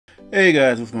Hey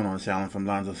guys, what's going on? It's Alan from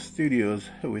Lonzo Studios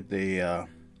with a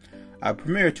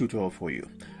Premiere tutorial for you.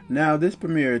 Now, this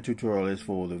Premiere tutorial is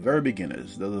for the very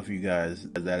beginners, those of you guys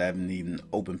that haven't even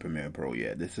opened Premiere Pro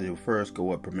yet. This is your first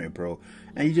go at Premiere Pro,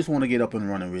 and you just want to get up and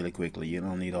running really quickly. You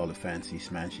don't need all the fancy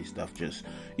smanchy stuff,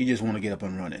 you just want to get up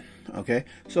and running. Okay,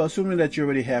 so assuming that you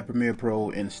already have Premiere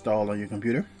Pro installed on your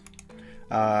computer,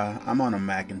 I'm on a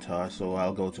Macintosh, so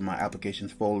I'll go to my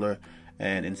applications folder.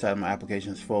 And inside my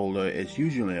applications folder, it's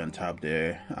usually on top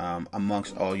there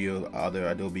amongst all your other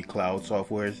Adobe Cloud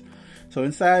softwares. So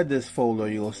inside this folder,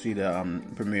 you'll see the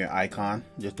Premiere icon.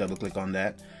 Just double click on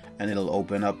that and it'll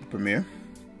open up Premiere.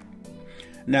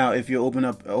 Now, if you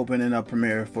opening up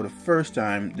Premiere for the first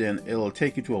time, then it'll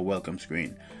take you to a welcome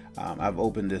screen. I've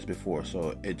opened this before,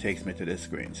 so it takes me to this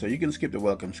screen. So you can skip the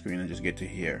welcome screen and just get to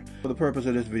here. For the purpose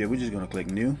of this video, we're just going to click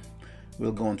New.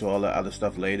 We'll go into all the other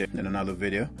stuff later in another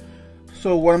video.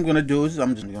 So what I'm going to do is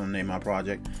I'm just going to name my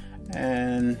project,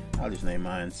 and I'll just name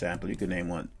mine Sample. You can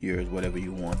name yours whatever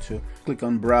you want to. Click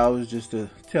on Browse just to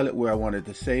tell it where I wanted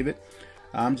to save it.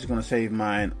 I'm just going to save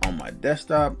mine on my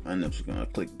desktop, and I'm just going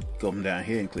to go down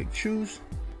here and click Choose.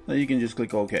 Then you can just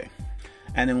click OK.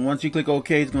 And then once you click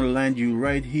OK, it's going to land you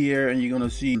right here, and you're going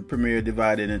to see Premiere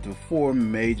divided into 4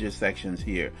 major sections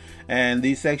here. And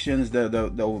these sections,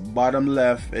 the bottom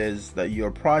left is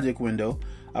your project window.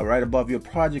 Right above your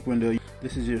project window,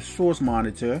 this is your source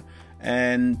monitor,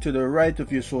 and to the right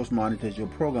of your source monitor is your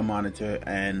program monitor,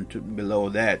 and below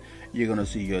that you're going to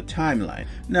see your timeline.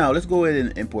 Now let's go ahead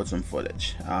and import some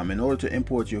footage. In order to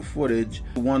import your footage,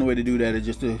 one way to do that is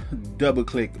just to double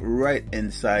click right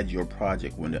inside your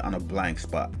project window on a blank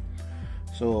spot.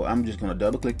 So I'm just going to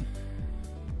double click.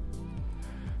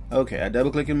 Okay, I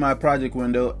double click in my project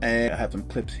window, and I have some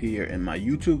clips here in my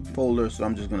YouTube folder, so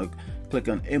I'm just going to click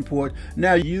on import.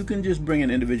 Now you can just bring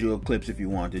in individual clips if you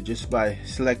want to, just by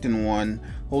selecting one,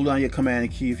 hold on your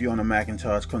command key if you're on a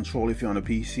Macintosh, control if you're on a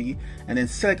PC, and then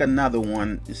select another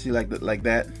one, select it like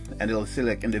that, and it'll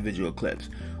select individual clips.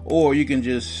 Or you can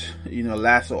just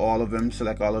lasso all of them,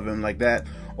 select all of them like that,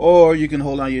 or you can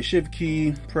hold on your shift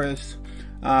key,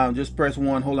 just press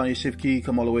one, hold on your shift key,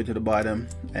 come all the way to the bottom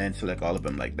and select all of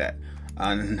them like that.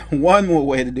 And one more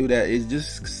way to do that is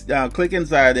just click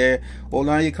inside there, hold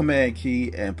on your command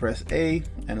key and press A,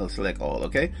 and it'll select all.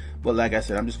 Okay, but like I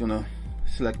said, I'm just gonna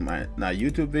select my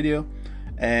YouTube video,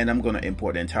 and I'm gonna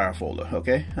import the entire folder.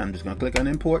 Okay, I'm just gonna click on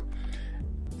import.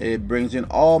 It brings in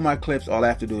all my clips. All I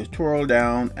have to do is twirl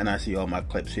down and I see all my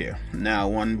clips here. Now,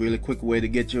 one really quick way to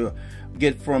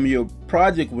get from your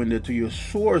project window to your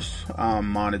source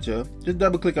monitor, just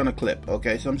double click on a clip.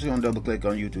 Okay, so I'm just gonna double click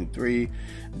on YouTube 3,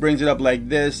 brings it up like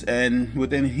this, and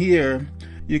within here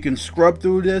you can scrub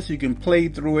through this, you can play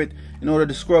through it. In order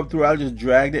to scrub through, I'll just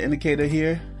drag the indicator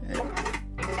here,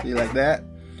 see, like that,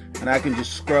 and I can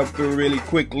just scrub through really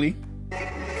quickly.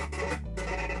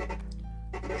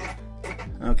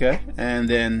 Okay, and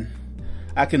then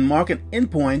I can mark an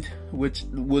endpoint, which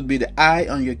would be the I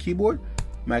on your keyboard.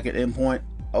 Mark an endpoint,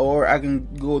 or I can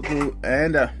go through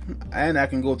and I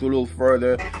can go through a little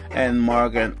further and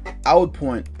mark an out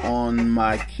point on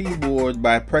my keyboard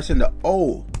by pressing the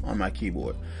O on my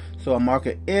keyboard. So I mark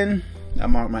it in, I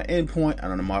mark my endpoint,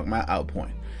 and I mark my out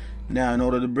point. Now, in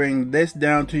order to bring this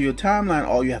down to your timeline,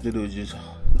 all you have to do is just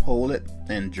hold it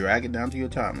and drag it down to your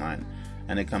timeline,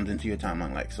 and it comes into your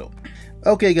timeline like so.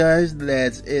 Okay guys,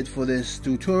 that's it for this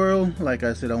tutorial. Like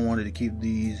I said, I wanted to keep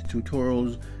these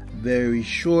tutorials very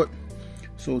short,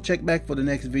 so check back for the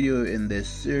next video in this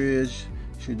series.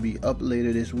 Should be up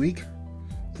later this week.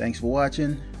 Thanks for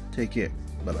watching. Take care.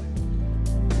 Bye bye.